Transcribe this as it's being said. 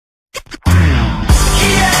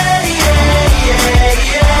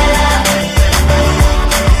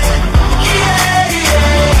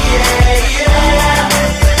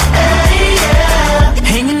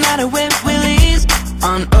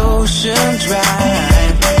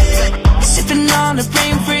time, sipping on a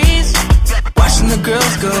brainfreeze, watching the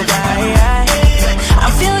girls go by.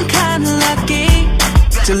 I'm feeling kinda lucky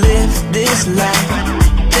to live this life,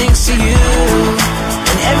 thanks to you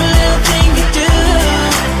and every little thing you do.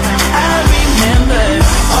 I remember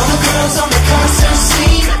all the girls on the concert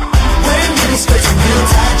scene, wearing mini skirts and real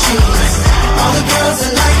tight jeans. All the girls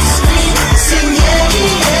that like to scream, sing yeah,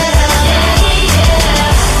 yeah.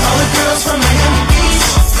 All the girls from Miami Beach,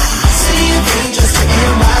 City of Angels to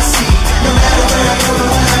NYC. No matter where I go,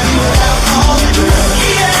 I'll have you without all the girls.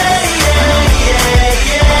 Yeah, yeah, yeah,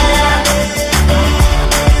 yeah.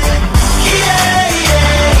 Yeah,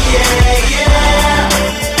 yeah, yeah, yeah.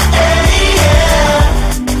 Hey, yeah.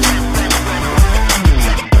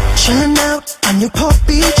 Chillin' out on Newport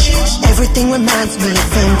Beach, everything reminds me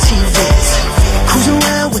of MTV's. Cruising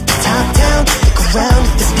around with the top down, look around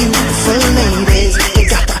at the beautiful ladies. They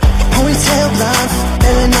got the ponytail blondes,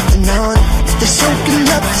 barely nothing on. They're soaking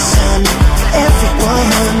up the sun.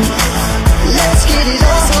 Everyone, let's get it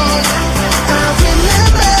on. I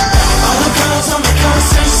remember all the girls on the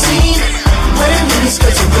concert scene, wearing mini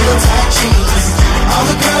skirts and real tight jeans. All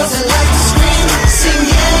the girls that like to scream, sing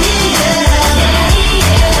yeah, yeah.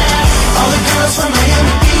 All the girls from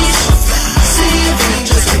Miami Beach, City of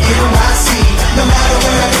Angels to NYC. No matter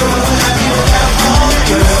where I go, I'll have you without all the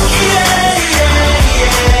girls. Yeah, yeah,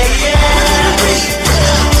 yeah, yeah.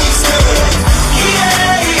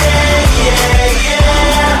 Yeah, yeah, yeah,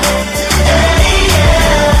 yeah. Hey,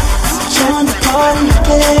 yeah. Join the party in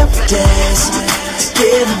paradise,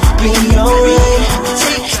 together we'll be alright.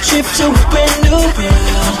 Take a trip to a brand new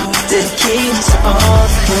world, dedicated to all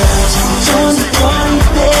the girls. Join the party in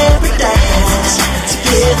paradise,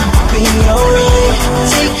 together we'll be alright.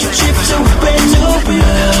 Take a trip to a brand new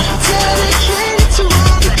world, dedicated to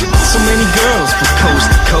all the girls. So many girls from coast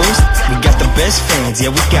to coast, we got the best fans, yeah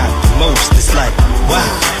we got the most. It's like, wow,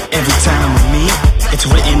 every time we meet, it's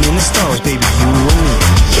written in the stars, baby, you and me.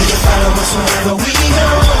 Yeah, you follow us wherever we go,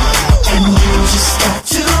 and you just got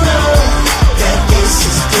to know that this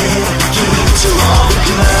is dedicated to all